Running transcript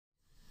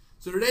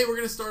So today we're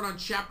going to start on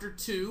Chapter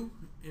 2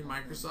 in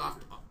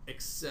Microsoft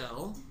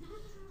Excel.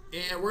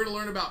 And we're going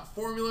to learn about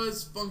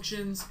formulas,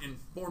 functions, and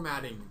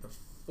formatting,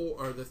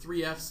 the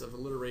 3 F's of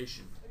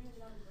alliteration.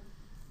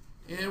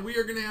 And we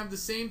are going to have the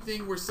same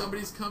thing where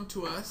somebody's come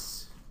to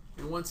us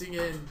and once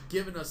again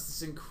given us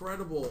this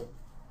incredible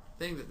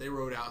thing that they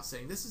wrote out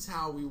saying this is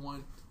how we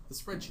want the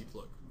spreadsheet to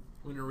look.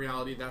 When in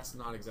reality that's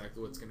not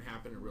exactly what's going to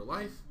happen in real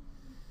life.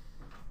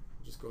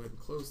 Just go ahead and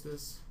close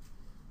this.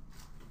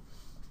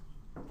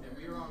 And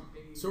we are on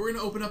page... So we're going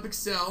to open up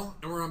Excel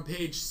and we're on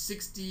page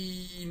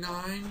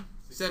 69,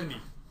 70.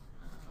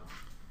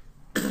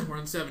 We're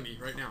on 70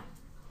 right now.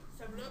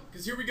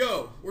 Because here we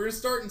go. We're going to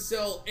start in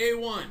cell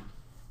A1.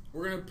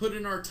 We're going to put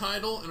in our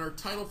title, and our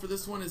title for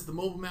this one is the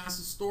Mobile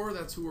Massive Store.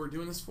 That's who we're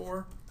doing this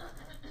for.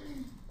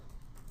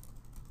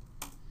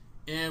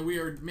 And we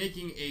are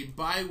making a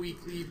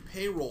bi-weekly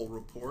payroll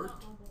report.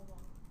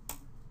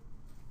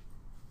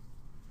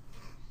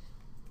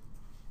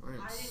 I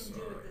didn't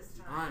do it this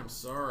time. I'm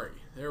sorry.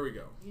 There we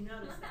go. You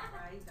noticed that,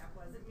 right? That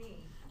wasn't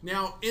me.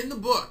 Now, in the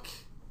book,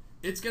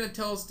 it's going to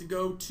tell us to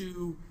go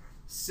to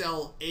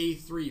cell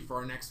A3 for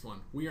our next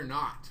one. We are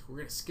not. We're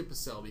going to skip a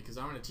cell because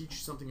I'm going to teach you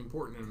something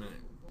important in a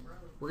minute.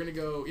 We're going to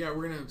go,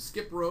 we're going to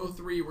skip row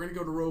 3. We're going to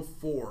go to row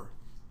 4. And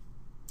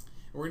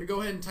we're going to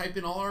go ahead and type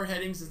in all our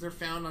headings as they're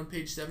found on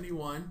page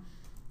 71.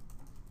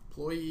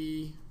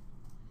 Employee,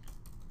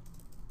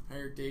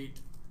 hire date,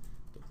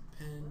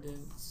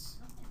 dependents.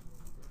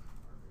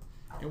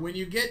 And when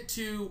you get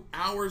to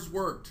hours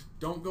worked,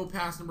 don't go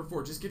past number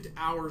 4. Just get to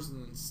hours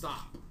and then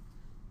stop.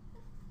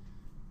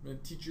 I'm going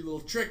to teach you a little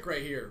trick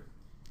right here.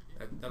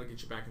 That'll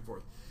get you back and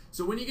forth.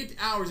 So when you get to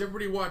hours,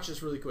 everybody watch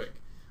this really quick.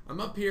 I'm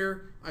up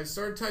here. I've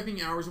started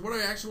typing hours. What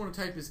I actually want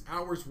to type is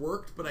hours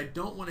worked, but I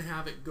don't want to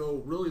have it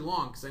go really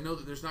long because I know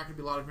that there's not going to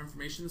be a lot of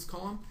information in this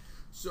column.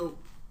 So,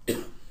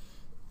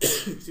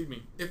 excuse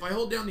me. If I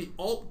hold down the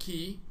Alt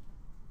key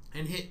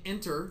and hit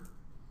Enter,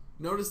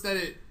 notice that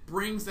it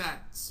brings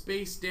that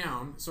space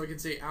down so I can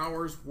say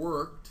hours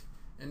worked.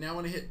 And now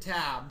when I hit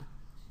Tab,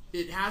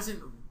 it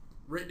hasn't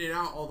written it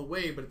out all the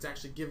way, but it's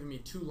actually giving me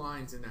 2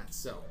 lines in that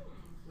cell.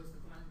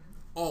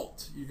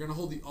 Alt. You're going to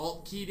hold the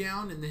Alt key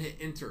down and then hit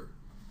Enter.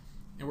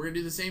 And we're going to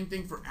do the same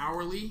thing for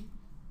hourly.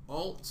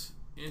 Alt,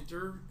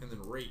 Enter, and then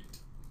rate.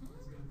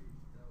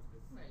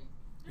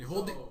 You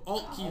hold the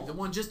Alt key, the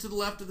one just to the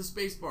left of the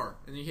space bar,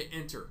 and then you hit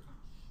Enter.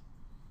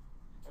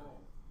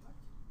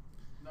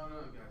 No,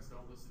 guys,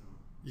 don't listen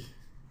to him.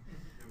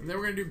 And then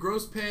we're going to do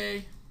gross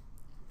pay,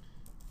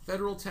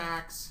 federal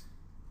tax,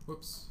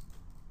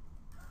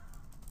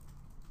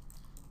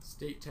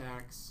 state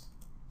tax,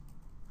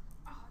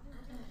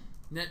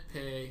 net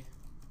pay,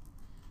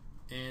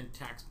 and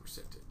tax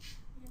percentage.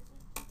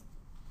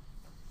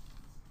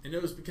 And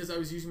notice because I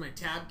was using my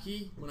tab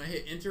key, when I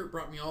hit enter, it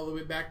brought me all the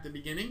way back to the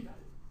beginning.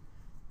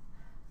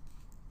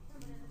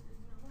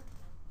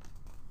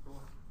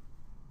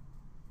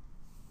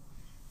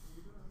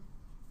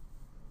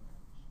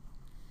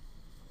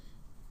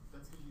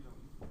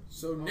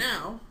 So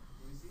now,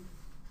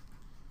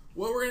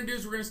 what we're going to do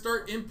is we're going to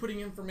start inputting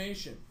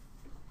information.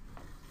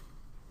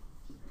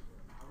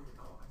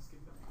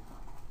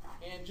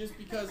 And just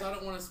because I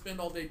don't want to spend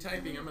all day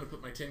typing, I'm going to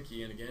put my 10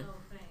 key in again.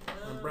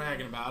 I'm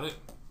bragging about it.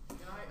 Can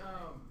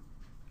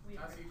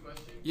I ask you a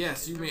question?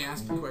 Yes, you may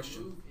ask a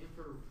question. Move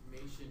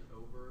information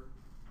over,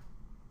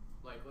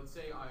 like let's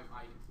say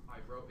I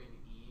wrote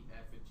in E, F,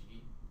 and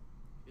G.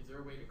 Is there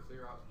a way to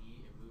clear out E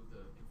and move the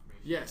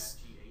information? Yes,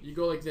 F, G, H? you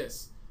go like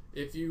this.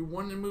 If you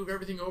wanted to move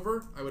everything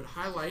over, I would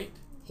highlight,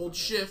 hold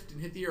shift,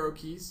 and hit the arrow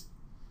keys.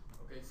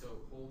 Okay, so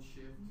hold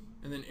shift.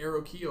 And then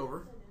arrow key over.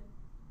 Okay.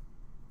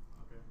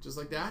 Just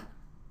like that.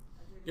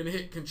 You're going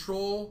to hit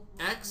Control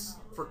X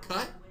for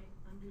cut.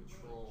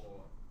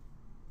 Control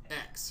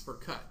X for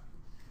cut.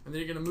 And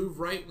then you're going to move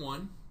right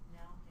 1.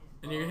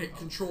 And you're going to hit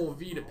Control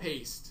V to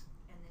paste.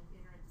 And then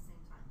enter at the same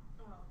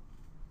time.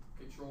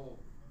 Control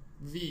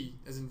V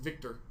as in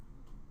Victor.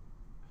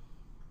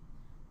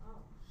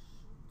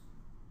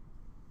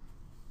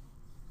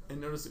 And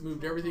notice it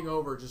moved everything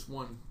over just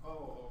 1. Oh,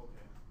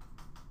 okay.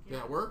 Did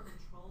that work?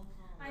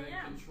 And then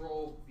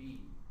Control V.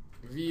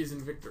 V is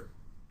in Victor.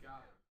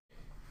 Got it.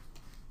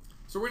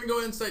 So we're going to go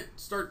ahead and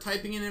start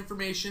typing in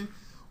information.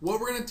 What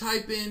we're going to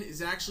type in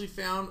is actually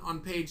found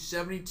on page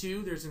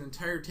 72. There's an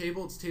entire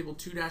table. It's table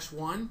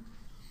 2-1.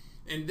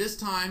 And this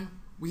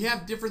time, we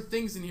have different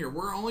things in here.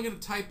 We're only going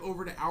to type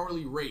over to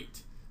hourly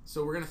rate.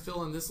 So we're going to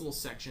fill in this little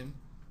section.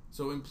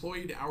 So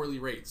employee to hourly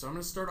rate. So I'm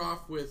going to start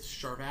off with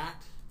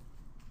Charvat,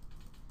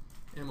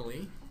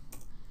 Emily.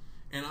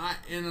 And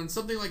on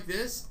something like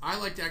this, I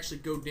like to actually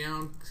go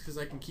down because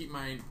I can keep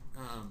my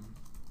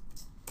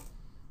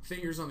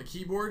fingers on the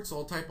keyboard. So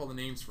I'll type all the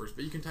names first.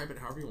 But you can type it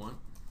however you want.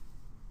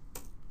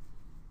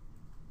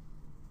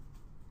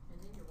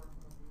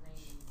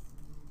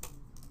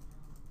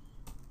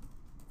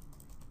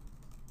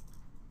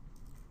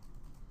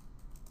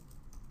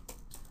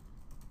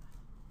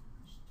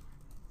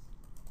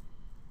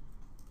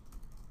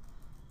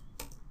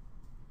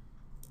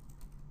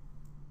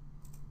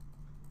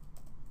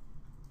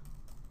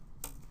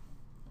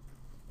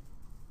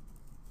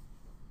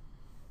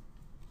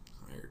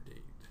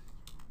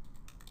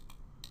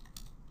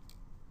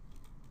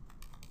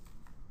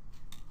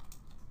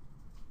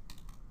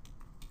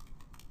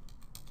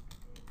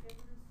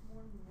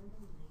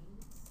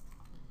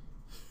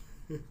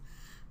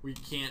 We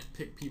can't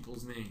pick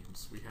people's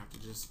names. We have to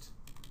just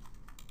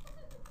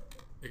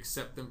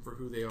accept them for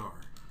who they are.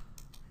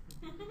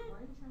 Why are you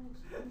trying to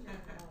change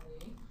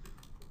everybody?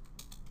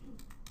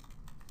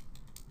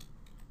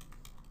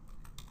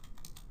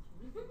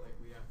 Like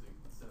we have to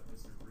accept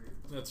Mr. Greer.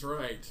 That's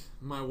right.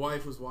 My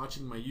wife was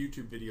watching my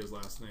YouTube videos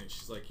last night.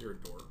 She's like, "You're a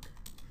dork."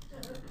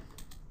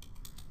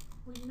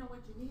 Well, you know what?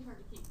 You need her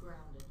to keep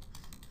grounded.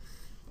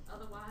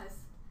 Otherwise.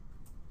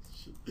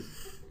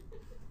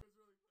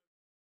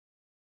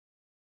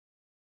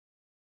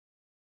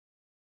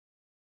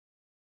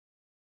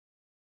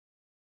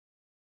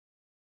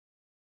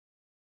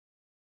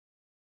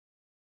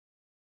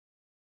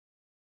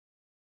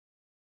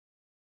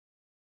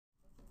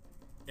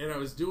 And I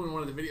was doing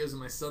one of the videos of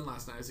my son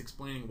last night. I was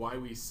explaining why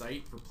we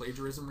cite for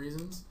plagiarism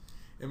reasons.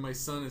 And my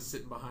son is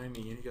sitting behind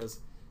me and he goes,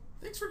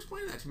 "Thanks for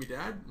explaining that to me,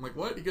 Dad." I'm like,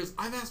 "What?" He goes,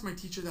 "I've asked my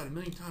teacher that a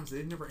million times.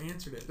 They've never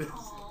answered it."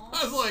 Aww.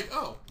 I was like,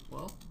 "Oh,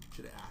 well,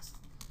 should have asked."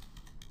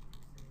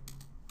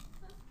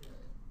 That's good.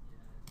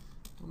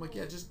 I'm like,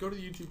 "Yeah, just go to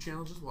the YouTube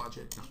channel. Just watch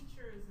it." No.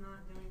 Teacher is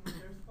not doing what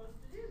they're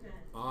supposed to do then.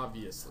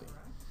 Obviously.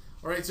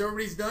 All right, so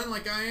everybody's done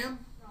like I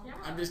am? Yeah.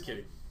 I'm just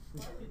kidding.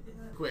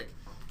 Quick.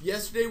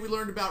 Yesterday we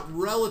learned about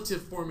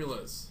relative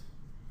formulas,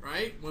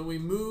 right? When we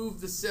move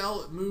the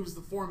cell, it moves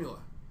the formula.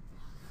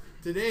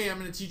 Today I'm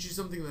going to teach you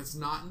something that's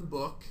not in the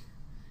book,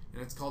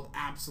 and it's called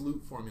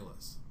absolute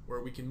formulas, where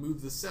we can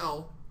move the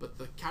cell, but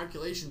the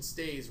calculation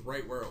stays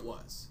right where it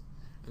was.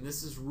 And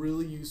this is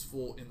really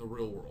useful in the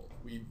real world.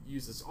 We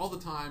use this all the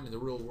time in the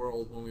real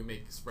world when we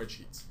make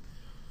spreadsheets.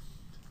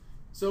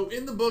 So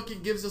in the book,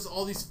 it gives us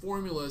all these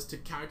formulas to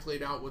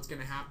calculate out what's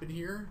going to happen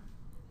here.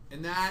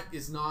 And that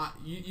is not,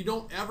 you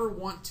don't ever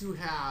want to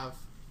have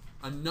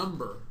a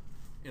number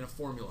in a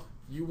formula.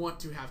 You want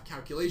to have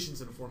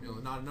calculations in a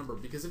formula, not a number.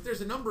 Because if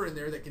there's a number in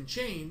there that can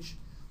change,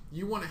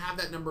 you want to have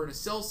that number in a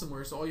cell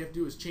somewhere, so all you have to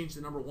do is change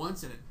the number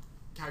once and it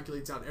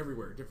calculates out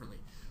everywhere differently.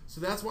 So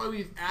that's why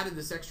we've added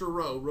this extra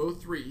row, row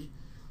 3.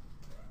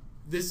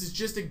 This is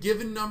just a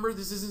given number.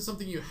 This isn't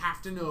something you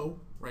have to know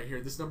right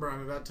here, this number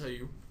I'm about to tell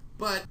you.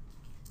 But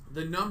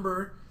the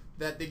number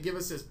that they give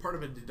us as part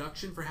of a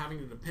deduction for having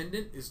a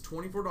dependent is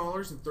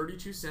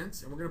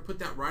 $24.32, and we're going to put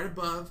that right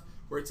above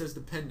where it says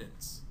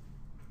dependents.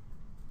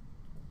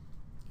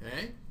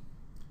 Okay?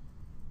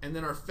 And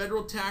then our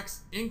federal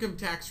income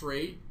tax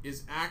rate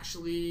is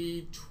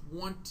actually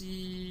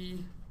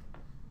 22%,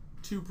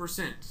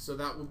 so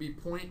that will be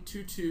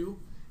 0.22.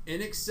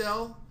 In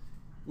Excel,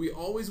 we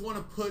always want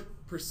to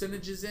put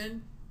percentages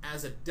in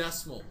as a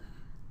decimal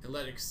and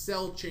let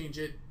Excel change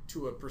it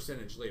to a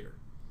percentage later.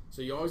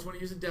 So you always want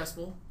to use a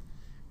decimal.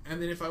 And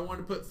then if I want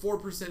to put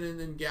 4% in,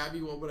 then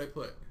Gabby, what would I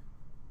put?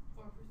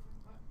 4%.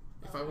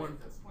 If I want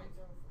that's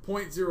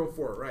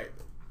 0.04, right.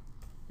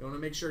 You want to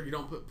make sure you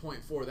don't put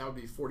 0.4, that would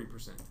be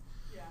 40%.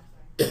 Yeah,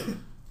 sorry.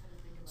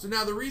 So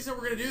now the reason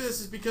we're going to do this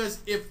is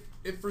because if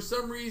for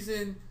some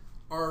reason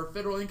our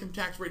federal income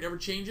tax rate ever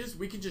changes,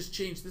 we can just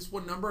change this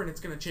one number and it's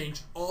going to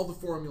change all the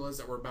formulas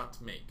that we're about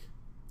to make.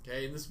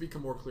 Okay, and this will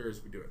become more clear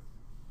as we do it.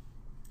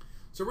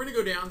 So we're going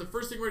to go down. The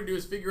first thing we're going to do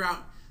is figure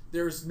out,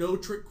 there's no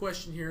trick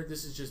question here.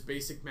 This is just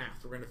basic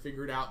math. We're going to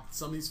figure it out.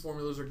 Some of these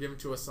formulas are given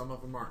to us, some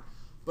of them aren't.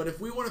 But if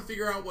we want to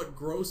figure out what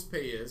gross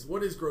pay is,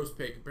 what is gross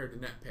pay compared to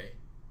net pay?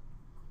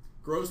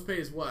 Gross pay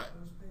is what?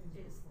 Gross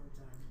pay is before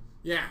taxes.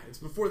 Yeah, it's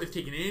before they've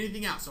taken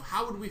anything out. So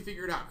how would we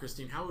figure it out,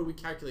 Christine? How would we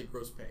calculate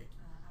gross pay?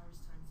 Hours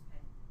times pay.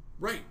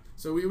 Right.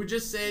 So we would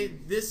just say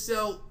this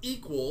cell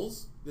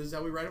equals, this is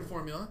how we write a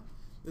formula,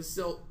 this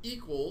cell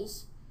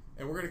equals,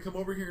 and we're going to come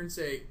over here and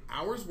say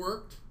hours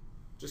worked,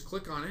 just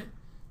click on it,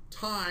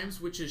 times,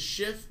 which is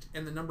shift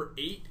and the number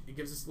 8. It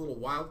gives us a little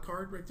wild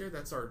card right there.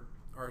 That's our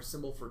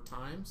symbol for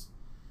times.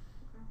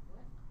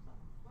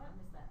 What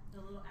is that?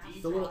 The little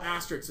asterisk. The little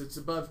asterisk, it's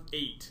above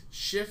 8.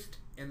 Shift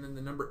and then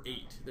the number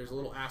 8. There's a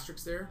little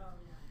asterisk there. Oh,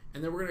 yeah.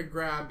 And then we're going to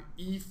grab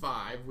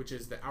E5, which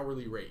is the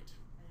hourly rate.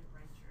 And it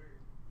writes it in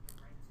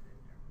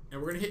there.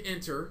 And we're going to hit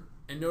enter.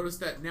 And notice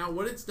that now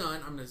what it's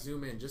done, I'm going to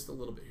zoom in just a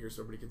little bit here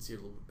so everybody can see it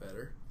a little bit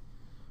better.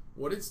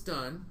 What it's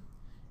done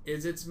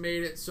is it's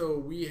made it so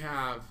we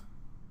have,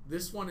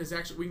 this one is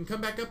actually, we can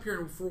come back up here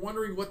and if we're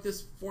wondering what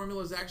this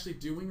formula is actually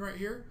doing right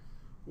here,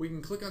 we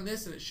can click on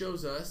this and it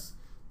shows us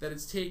that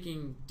it's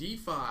taking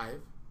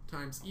D5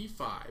 times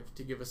E5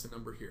 to give us a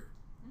number here.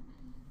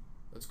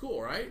 That's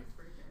cool, right?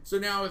 So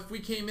now if we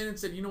came in and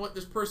said, you know what,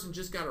 this person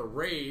just got a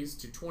raise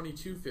to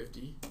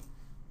 $22.50,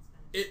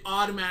 it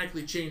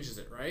automatically changes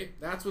it, right?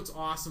 That's what's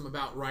awesome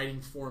about writing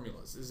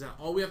formulas, is that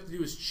all we have to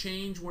do is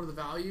change one of the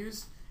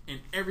values and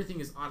everything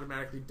is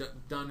automatically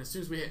done as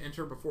soon as we hit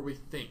enter before we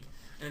think.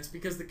 And it's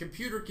because the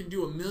computer can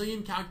do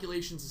 1,000,000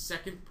 calculations a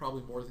second,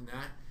 probably more than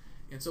that.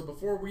 And so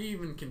before we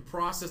even can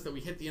process that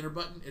we hit the enter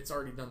button, it's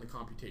already done the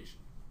computation.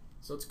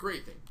 So it's a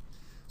great thing.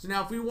 So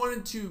now if we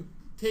wanted to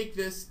take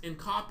this and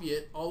copy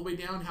it all the way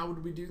down, how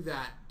would we do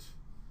that?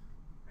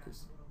 Grab the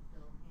little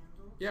fill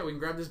handle. Yeah, we can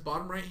grab this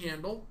bottom right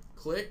handle,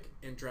 click,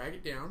 and drag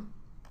it down.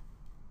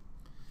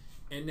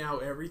 And now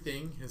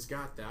everything has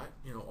got that,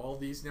 you know, all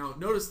these. Now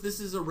notice this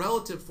is a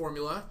relative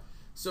formula,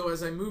 So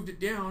as I moved it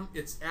down,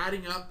 it's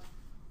adding up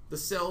the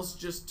cells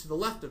just to the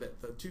left of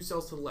it, the 2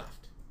 cells to the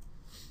left.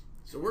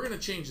 So we're going to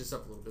change this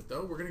up a little bit,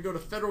 though. We're going to go to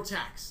federal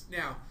tax.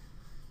 Now,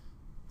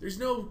 there's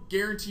no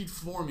guaranteed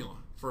formula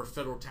for a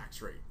federal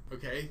tax rate,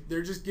 okay?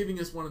 They're just giving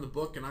us one in the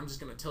book, and I'm just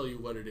going to tell you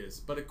what it is.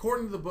 But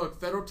according to the book,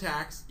 federal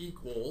tax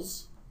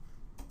equals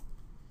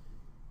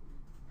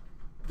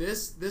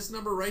this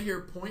number right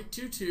here,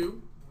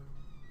 0.22.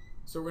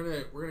 So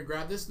we're gonna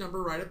grab this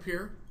number right up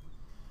here,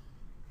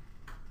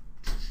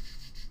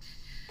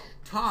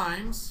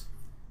 times,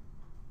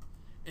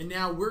 and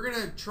now we're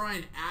gonna try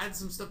and add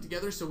some stuff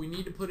together, so we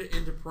need to put it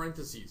into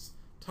parentheses.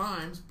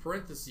 Times,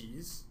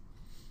 parentheses,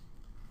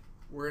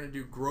 we're gonna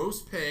do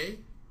gross pay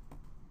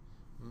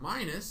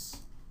minus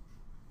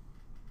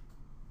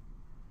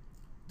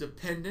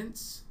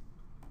dependents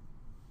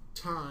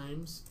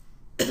times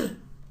the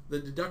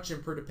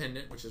deduction per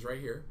dependent, which is right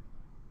here,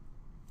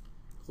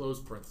 close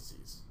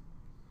parentheses.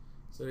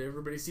 So did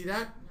everybody see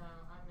that? No,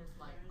 I missed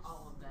like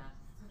all of that.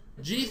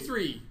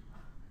 G3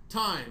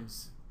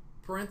 times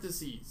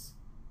parentheses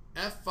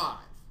F5 Oh,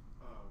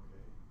 okay.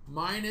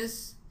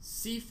 minus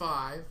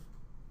C5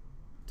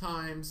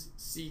 times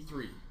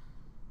C3.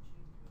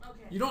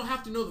 Okay. You don't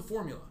have to know the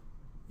formula.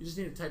 You just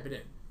need to type it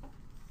in.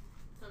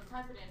 So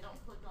type it in, don't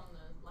click on the,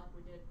 like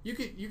we did.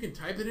 You can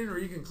type it in or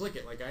you can click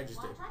it like I just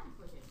Well, did. I tried to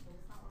click it, but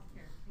it's not working.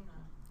 Here,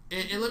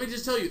 hang on. And let me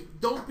just tell you,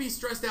 don't be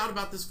stressed out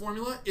about this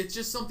formula. It's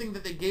just something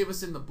that they gave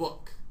us in the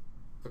book.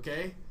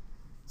 Okay?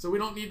 So we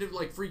don't need to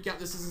like freak out.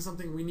 This isn't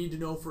something we need to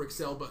know for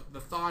Excel, but the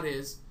thought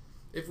is,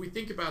 if we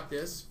think about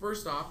this,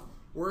 first off,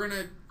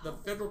 the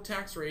federal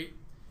tax rate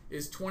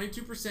is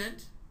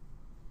 22%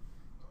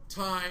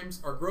 times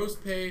our gross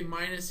pay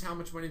minus how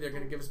much money they're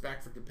going to give us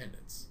back for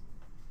dependents.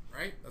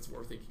 Right? That's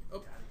what we're thinking.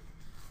 Oh.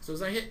 So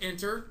as I hit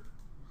enter,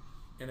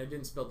 and I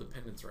didn't spell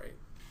dependents right.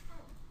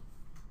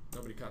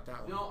 Nobody caught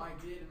that one. No, I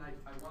did, and I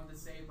wanted to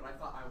say it, but I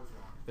thought I was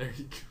wrong. There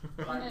you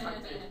But go. I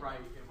typed it right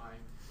in my.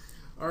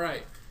 All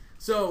right.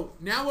 So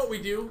now what we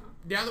do,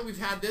 now that we've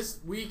had this,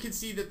 we can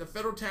see that the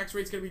federal tax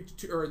rate's going to be,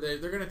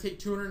 they're going to take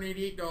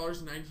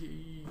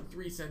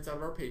 $288.93 out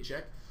of our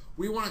paycheck.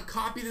 We want to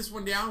copy this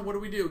one down. What do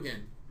we do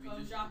again? We Oh,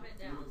 just drop it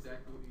do down.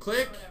 exactly what you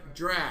Click, Whatever.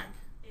 drag.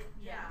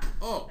 Yeah.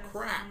 Oh, That's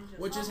crap. mine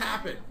What just Oh, mine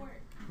happened? didn't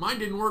work. Mine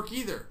didn't work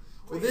either.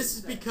 Well, Wait this a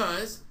is second.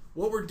 because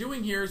what we're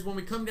doing here is when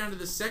we come down to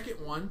the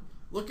second one,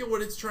 look at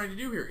what it's trying to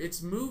do here.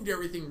 It's moved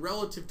everything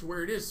relative to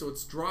where it is, so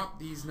it's dropped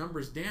these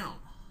numbers down.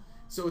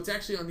 So it's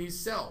actually on these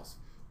cells.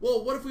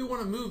 Well, what if we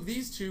want to move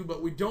these two,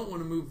 but we don't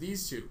want to move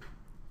these two?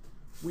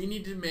 We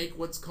need to make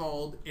what's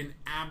called an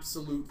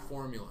absolute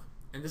formula.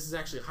 And this is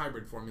actually a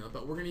hybrid formula,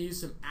 but we're going to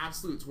use some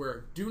absolutes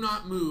where do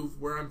not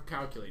move where I'm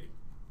calculating.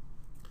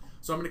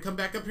 So I'm going to come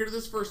back up here to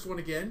this first one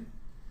again.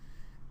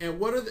 And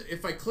what are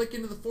if I click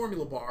into the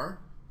formula bar,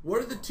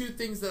 what are the two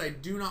things that I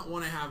do not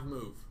want to have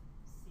move?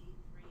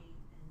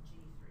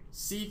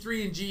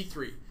 C3 and G3. C3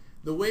 and G3.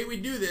 The way we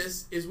do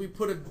this is we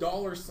put a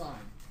dollar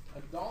sign.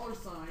 A dollar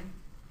sign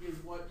is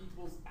what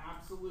equals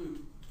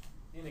absolute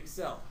in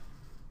Excel.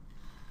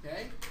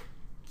 Okay?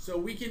 So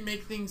we can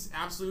make things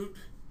absolute.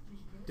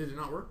 Did it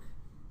not work?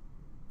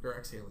 You're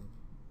exhaling.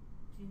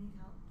 Do you need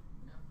help?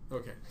 No.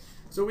 Okay.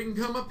 So we can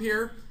come up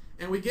here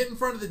and we get in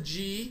front of the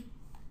G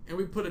and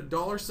we put a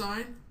dollar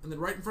sign, and then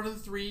right in front of the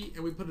 3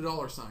 and we put a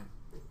dollar sign.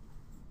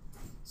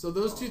 So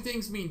those two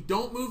things mean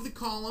don't move the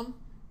column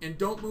and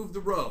don't move the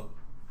row.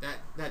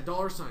 That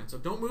dollar sign. So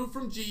don't move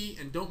from G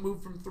and don't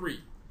move from 3.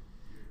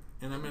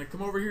 And I'm going to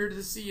come over here to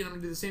the C and I'm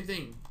going to do the same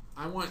thing.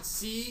 I want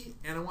C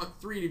and I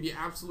want 3 to be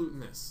absolute in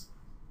this.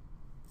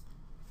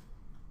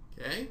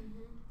 Okay?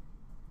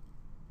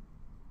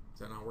 Is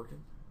that not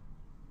working?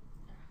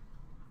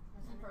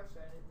 I'm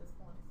frustrated at this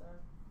point, so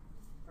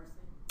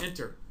proceed.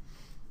 Enter.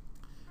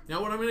 Now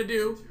what I'm going to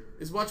do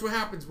is watch what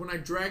happens when I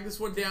drag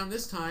this one down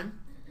this time.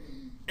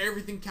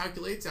 Everything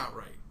calculates out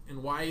right.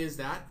 And why is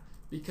that?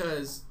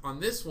 Because on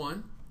this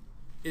one,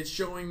 it's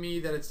showing me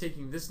that it's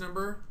taking this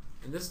number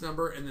and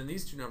then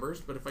these two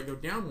numbers. But if I go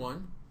down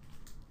one,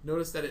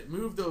 notice that it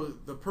moved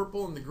the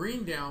purple and the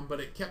green down, but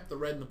it kept the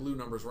red and the blue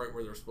numbers right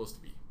where they're supposed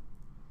to be.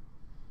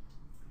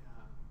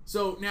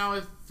 So now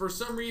if for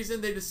some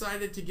reason they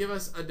decided to give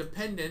us a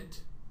dependent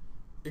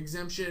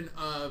exemption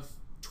of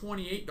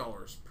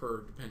 $28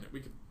 per dependent, we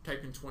could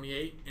type in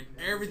 28 and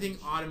everything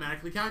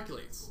automatically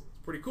calculates. It's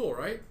pretty cool,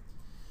 right?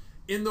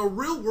 In the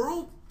real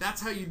world,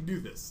 that's how you do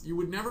this. You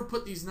would never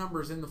put these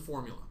numbers in the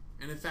formula.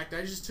 And in fact,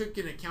 I just took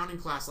an accounting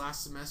class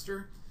last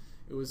semester.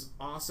 It was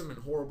awesome and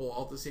horrible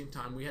all at the same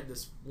time. We had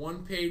this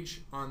one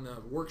page on the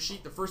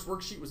worksheet. The first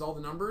worksheet was all the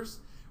numbers.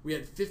 We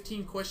had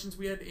 15 questions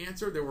we had to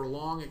answer. They were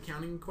long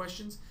accounting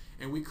questions,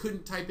 and we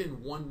couldn't type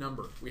in one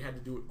number. We had to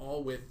do it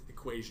all with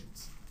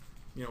equations,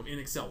 you know, in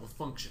Excel with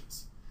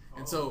functions.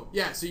 And so,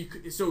 yeah,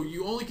 so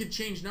you only could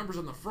change numbers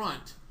on the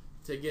front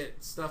to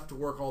get stuff to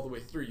work all the way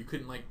through. You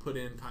couldn't like put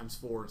in times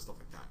 4 and stuff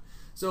like that.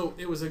 So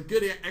it was a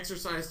good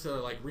exercise to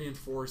like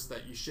reinforce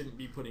that you shouldn't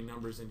be putting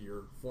numbers into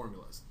your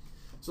formulas.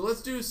 So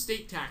let's do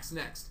state tax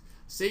next.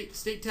 State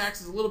tax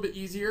is a little bit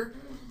easier.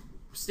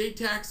 State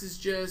tax is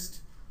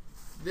just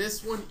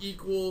This one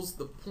equals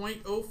the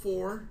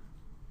 0.04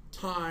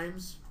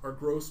 times our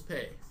gross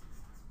pay.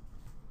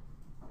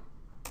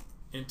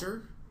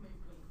 Enter.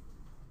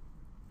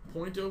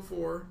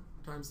 0.04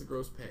 times the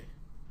gross pay.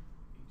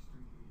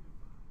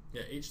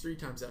 Yeah, H3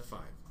 times F5.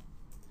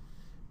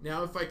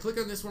 Now if I click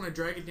on this one, I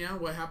drag it down,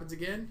 what happens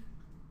again?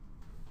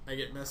 I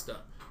get messed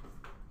up.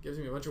 Gives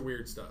me a bunch of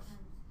weird stuff.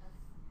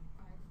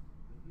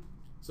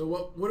 So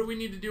what do we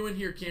need to do in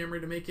here,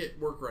 Camry, to make it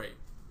work right?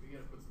 We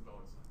gotta put some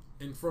dollar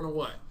signs. In front of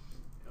what?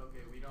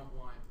 Okay, we don't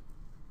want.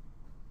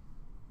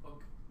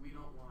 Okay, we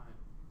don't want.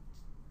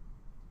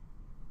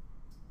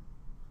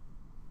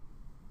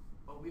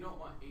 Oh, we don't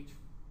want the H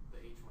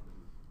one to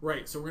move.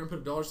 Right, so we're going to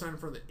put a dollar sign in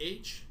front of the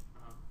H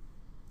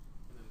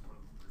And then in front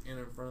of the 3. and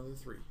in front of the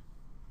 3.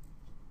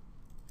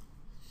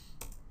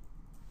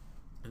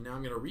 And now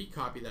I'm going to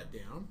recopy that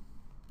down.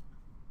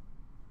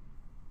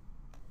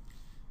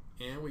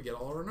 And we get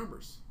all our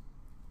numbers.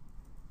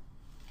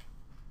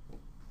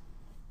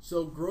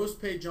 So gross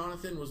pay,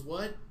 Jonathan, was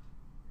what?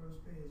 Gross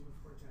pay is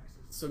before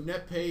taxes. So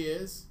net pay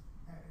is?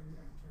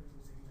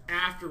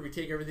 After we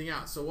take everything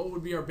out. So what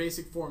would be our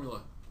basic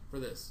formula for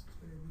this?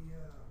 It's going to be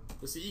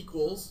This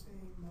equals pay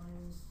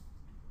minus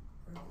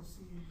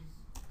parentheses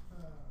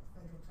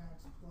federal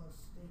tax plus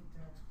state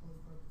tax close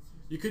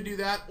parentheses. You could do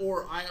that,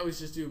 or I always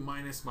just do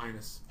minus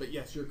minus. But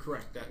yes, you're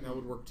correct. That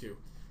would work too.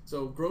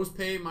 So gross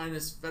pay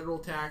minus federal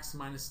tax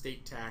minus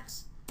state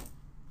tax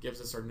gives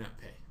us our net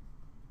pay.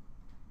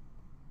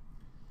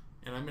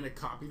 And I'm going to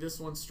copy this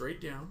one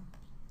straight down.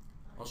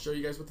 I'll show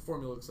you guys what the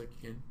formula looks like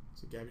again,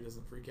 so Gabby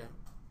doesn't freak out.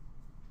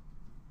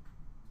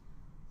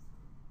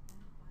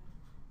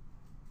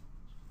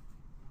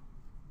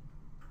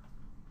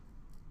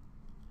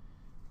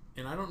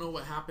 And I don't know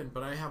what happened,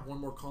 but I have one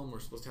more column we're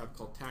supposed to have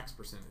called tax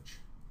percentage.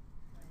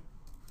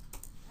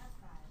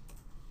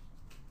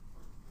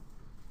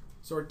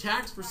 So our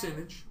tax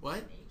percentage,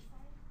 what?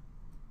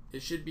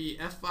 It should be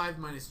F5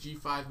 minus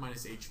G5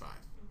 minus H5.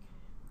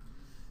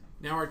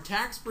 Now our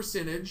tax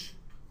percentage,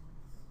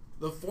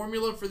 the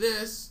formula for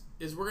this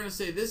is we're going to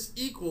say this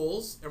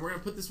equals, and we're going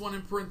to put this one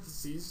in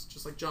parentheses,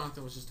 just like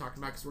Jonathan was just talking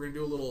about, because we're going to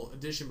do a little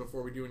addition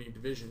before we do any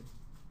division.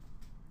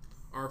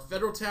 Our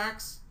federal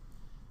tax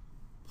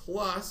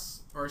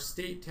plus our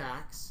state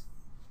tax,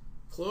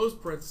 close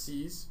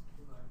parentheses,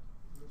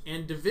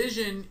 and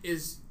division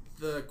is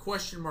the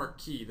question mark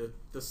key,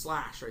 the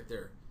slash right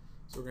there.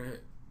 So we're going to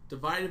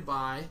divide it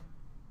by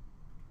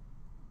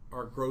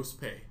our gross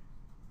pay,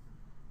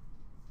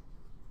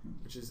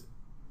 which is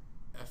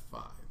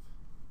F5.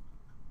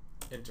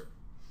 Enter.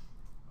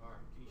 Alright,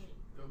 can you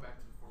go back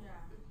to the formula?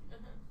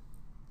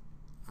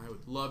 I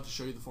would love to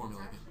show you the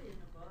formula again.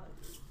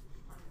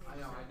 I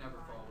know, I never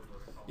followed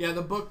the book. Yeah,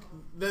 the book,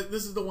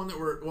 this is the one that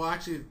we're, well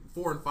actually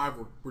 4 and 5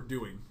 we're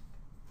doing.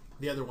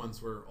 The other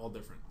ones were all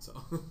different, so.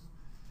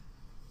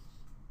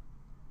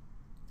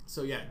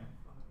 So yeah,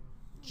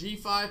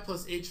 G5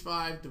 plus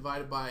H5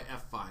 divided by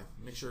F5.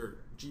 Make sure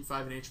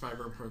G5 and H5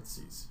 are in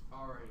parentheses.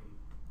 Alrighty.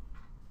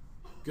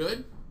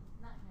 Good?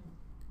 Not him.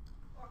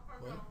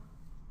 What?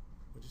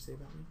 What'd you say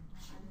about me?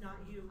 Not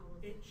you.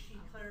 She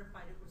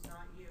clarified it was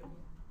not you.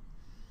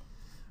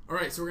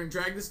 Alright, so we're going to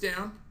drag this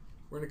down.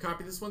 We're going to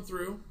copy this one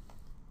through.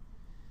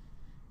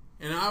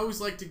 And I always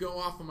like to go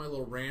off on my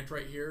little rant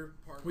right here.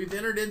 We've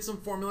entered in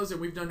some formulas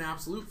and we've done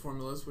absolute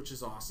formulas, which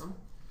is awesome.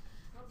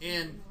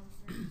 And,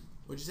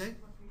 what'd you say?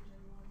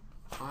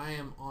 I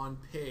am on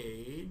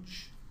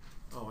page,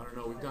 oh, I don't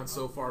know, we've gone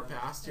so far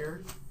past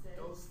here.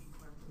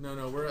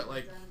 No, we're at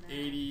like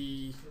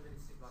 80,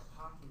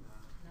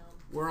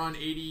 we're on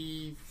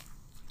 82,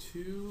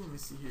 let me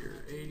see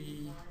here,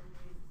 80.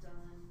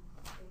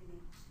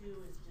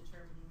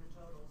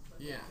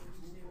 Yeah.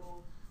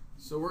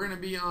 So we're going to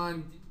be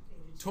on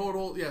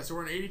total, yeah, so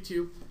we're on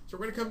 82. So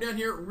we're going to come down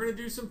here, we're going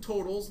to do some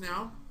totals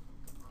now.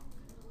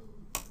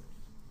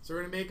 So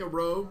we're going to make a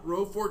row.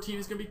 Row 14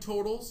 is going to be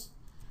totals.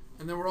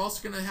 And then we're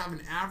also going to have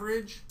an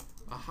average,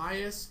 a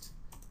highest,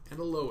 and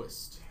a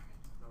lowest.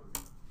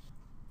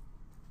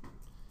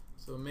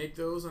 So make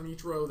those on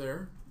each row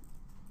there.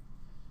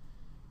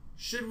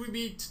 Should we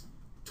be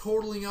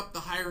totaling up the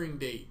hiring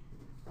date?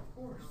 Of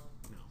course.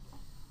 No.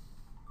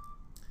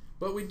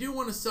 But we do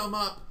want to sum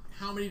up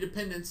how many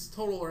dependents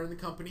total are in the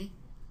company.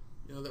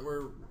 You know, that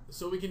we're,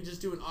 so we can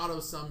just do an auto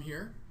sum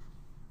here.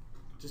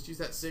 Just use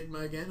that sigma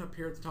again up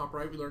here at the top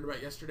right we learned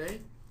about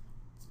yesterday.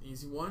 It's an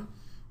easy one.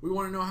 We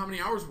want to know how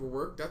many hours were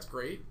worked. That's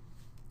great.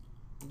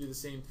 We'll do the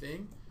same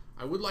thing.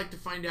 I would like to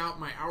find out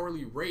my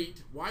hourly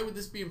rate. Why would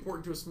this be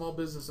important to a small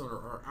business owner,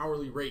 our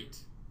hourly rate?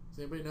 Does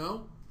anybody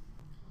know?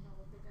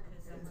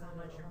 Because that's how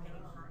much you're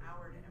paying per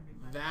hour to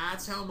everybody.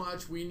 That's how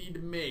much we need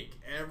to make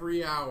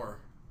every hour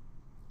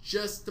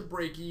just to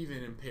break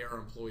even and pay our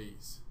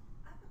employees.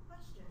 I have a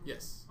question.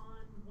 Yes. On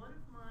one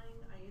of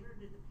mine, I entered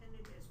a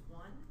dependent as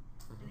 1,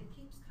 and it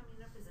keeps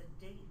coming up as a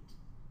date.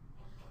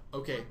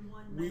 Okay,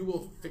 1/1/1900. we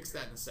will fix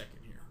that in a second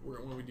here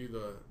when we do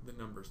the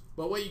numbers.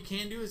 But what you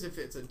can do is if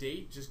it's a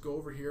date, just go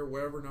over here,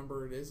 whatever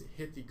number it is,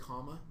 hit the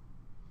comma,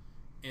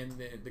 and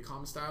then the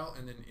comma style,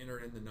 and then enter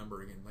in the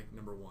number again, like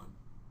number 1.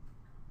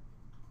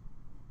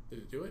 Did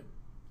it do it?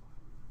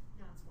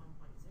 No, it's 1.0,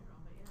 but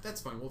yeah.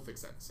 That's fine. We'll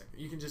fix that in a second.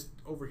 You can just,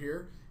 over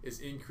here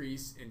is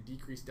increase and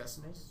decrease I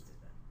decimals. just did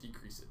that.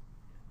 Decrease it.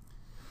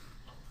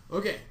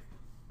 Okay.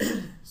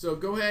 So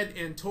go ahead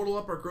and total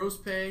up our gross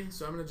pay.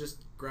 So I'm going to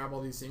just grab all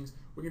these things.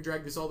 We can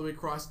drag this all the way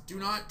across. Do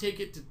not take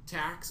it to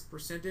tax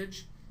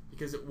percentage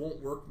because it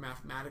won't work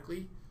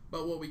mathematically.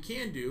 But what we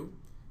can do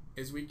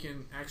is we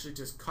can actually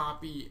just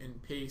copy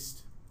and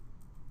paste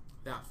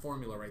that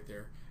formula right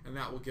there. And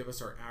that will give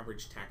us our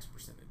average tax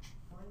percentage.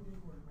 Mine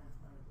did work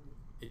mathematically.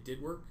 It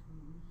did work?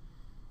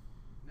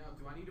 Now,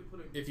 do I need to put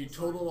an If you equal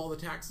sign? total all the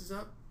taxes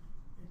up,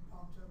 It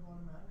popped up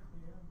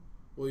automatically, yeah.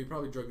 well, you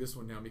probably drug this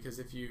one down because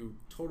if you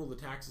total the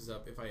taxes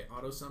up, if I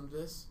auto-summed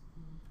this,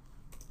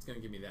 it's going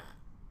to give me that.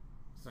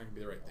 It's not going to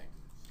be the right thing.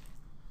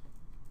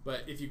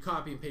 But if you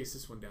copy and paste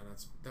this one down,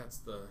 that's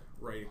the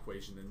right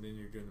equation, and then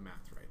you're doing the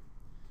math right.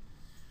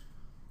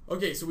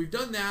 Okay, so we've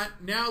done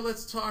that. Now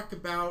let's talk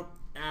about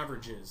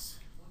averages.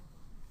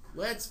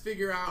 Let's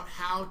figure out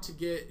how to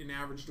get an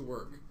average to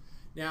work.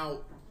 Now,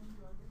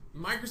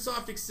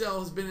 Microsoft Excel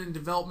has been in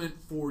development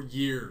for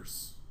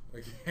years.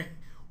 Okay,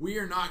 we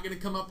are not going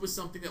to come up with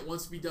something that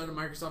wants to be done in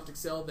Microsoft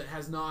Excel that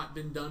has not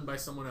been done by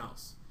someone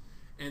else.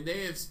 And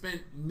they have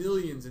spent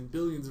millions and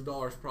billions of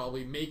dollars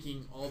probably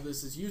making all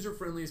this as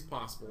user-friendly as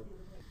possible.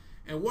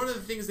 And one of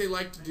the things they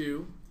like to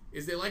do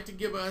is they like to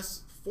give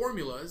us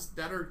formulas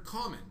that are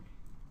common.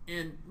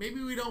 And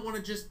maybe we don't want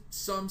to just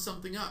sum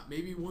something up.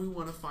 Maybe we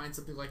want to find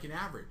something like an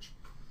average.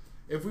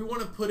 If we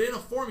want to put in a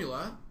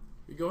formula,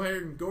 we go ahead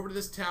and go over to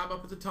this tab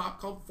up at the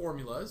top called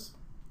Formulas.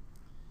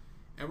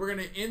 And we're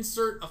going to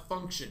insert a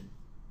function.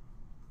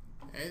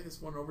 Okay, this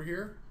one over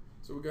here.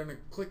 So we're going to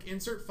click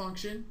Insert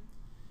Function.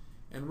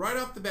 And right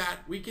off the bat,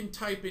 we can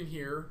type in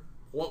here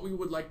what we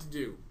would like to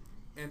do.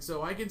 And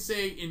so I can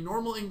say in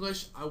normal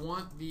English, I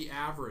want the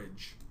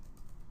average.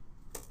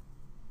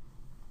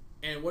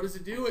 And what does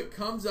it do? It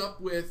comes up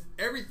with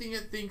everything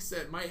it thinks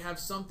that might have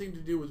something to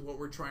do with what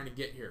we're trying to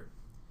get here.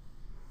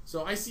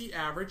 So I see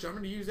average. I'm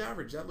going to use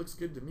average. That looks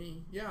good to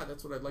me. Yeah,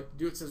 that's what I'd like to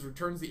do. It says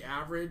returns the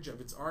average of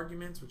its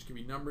arguments, which can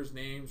be numbers,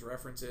 names,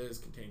 references,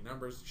 contain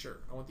numbers. Sure,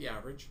 I want the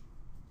average.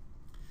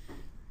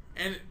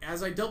 And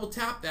as I double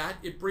tap that,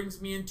 it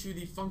brings me into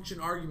the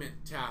function argument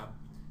tab.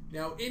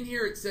 Now in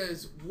here it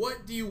says,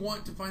 what do you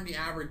want to find the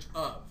average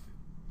of?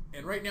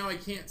 And right now I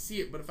can't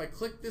see it, but if I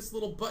click this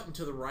little button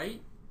to the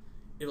right,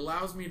 it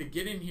allows me to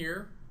get in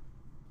here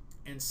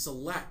and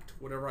select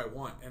whatever I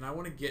want. And I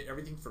want to get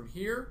everything from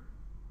here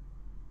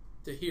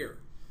to here.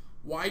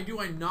 Why do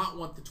I not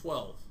want the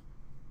 12?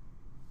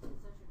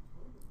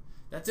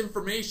 That's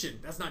information.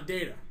 That's not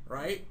data,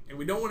 right? And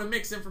we don't want to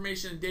mix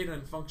information and data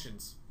in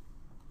functions.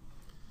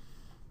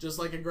 Just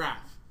like a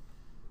graph.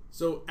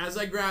 So as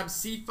I grab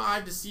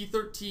C5 to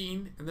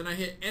C13 and then I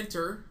hit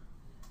enter,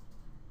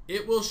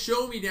 it will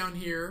show me down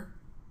here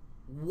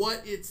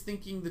what it's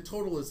thinking the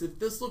total is. If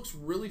this looks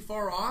really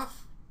far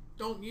off,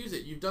 don't use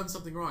it. You've done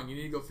something wrong. You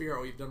need to go figure out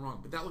what you've done wrong.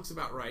 But that looks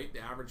about right. The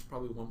average is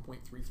probably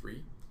 1.33.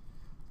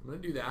 I'm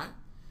going to do that.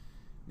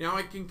 Now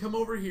I can come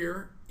over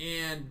here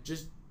and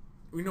just,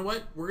 you know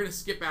what? We're going to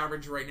skip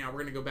average right now.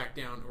 We're going to go back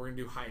down and we're going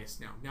to do highest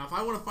now. Now if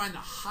I want to find the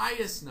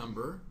highest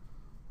number,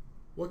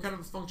 what kind of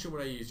a function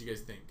would I use, you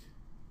guys think?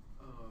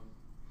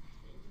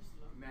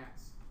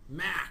 Max.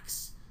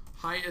 Max.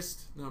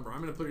 Highest number. I'm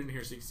going to put it in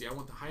here so you can see. I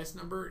want the highest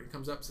number. It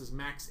comes up, says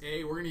max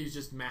A. We're going to use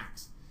just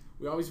max.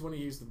 We always want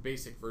to use the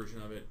basic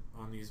version of it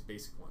on these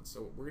basic ones.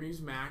 So we're going to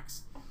use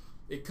max.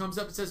 It comes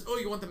up and says, oh,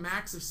 you want the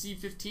max of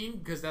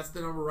C15 because that's the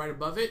number right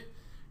above it?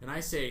 And I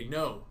say,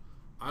 no.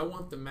 I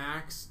want the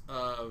max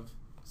of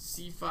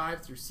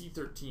C5 through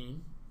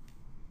C13.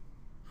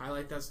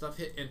 Highlight that stuff,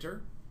 hit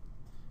enter.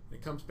 And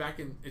it comes back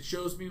and it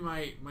shows me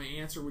my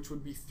answer, which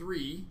would be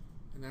 3.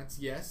 And that's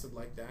yes, I'd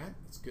like that.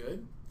 That's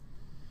good.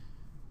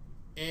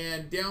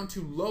 And down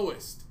to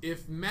lowest.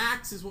 If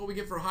max is what we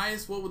get for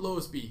highest, what would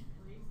lowest be?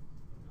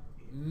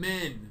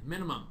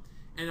 Minimum.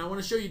 And I want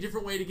to show you a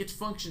different way to get to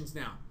functions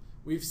now.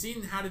 We've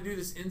seen how to do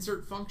this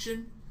insert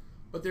function,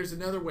 but there's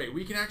another way.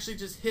 We can actually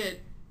just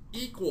hit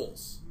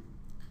equals.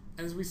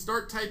 And as we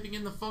start typing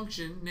in the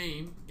function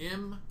name,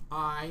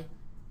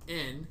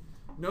 M-I-N,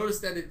 notice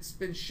that it's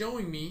been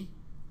showing me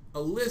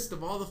a list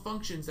of all the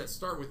functions that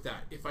start with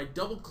that. If I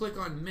double click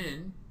on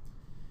min,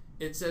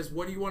 it says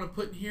what do you want to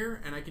put in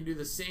here, and I can do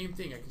the same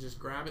thing. I can just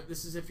grab it.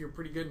 This is if you're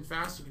pretty good and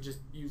fast, you can just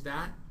use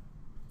that.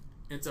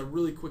 And it's a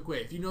really quick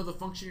way. If you know the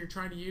function you're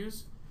trying to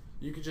use,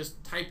 you can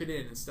just type it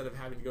in instead of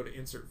having to go to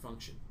insert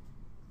function.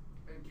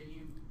 And can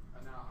you,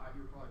 now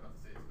you're probably about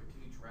to say this, but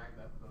can you drag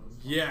those?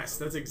 Yes,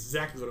 that's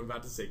exactly what I'm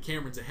about to say.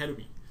 Cameron's ahead of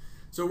me.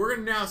 So we're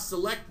going to now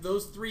select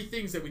those 3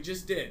 things that we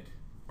just did.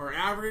 Our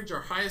average,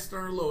 our highest,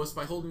 and our lowest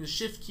by holding the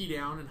shift key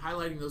down and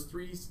highlighting those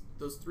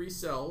three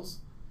cells.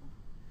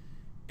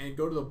 And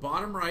go to the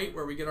bottom right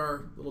where we get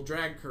our little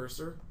drag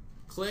cursor.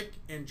 Click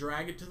and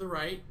drag it to the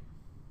right.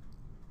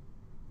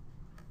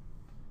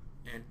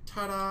 And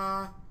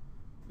ta-da!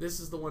 This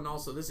is the one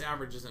also. This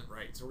average isn't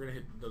right, so we're going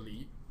to hit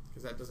delete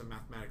because that doesn't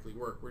mathematically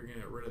work. We're going to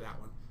get rid of that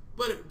one.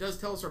 But it does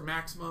tell us our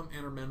maximum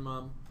and our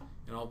minimum,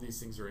 and all these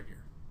things are in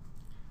here.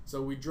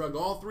 So we drug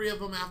all three of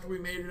them after we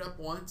made it up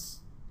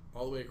once,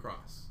 all the way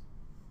across.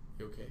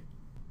 You okay?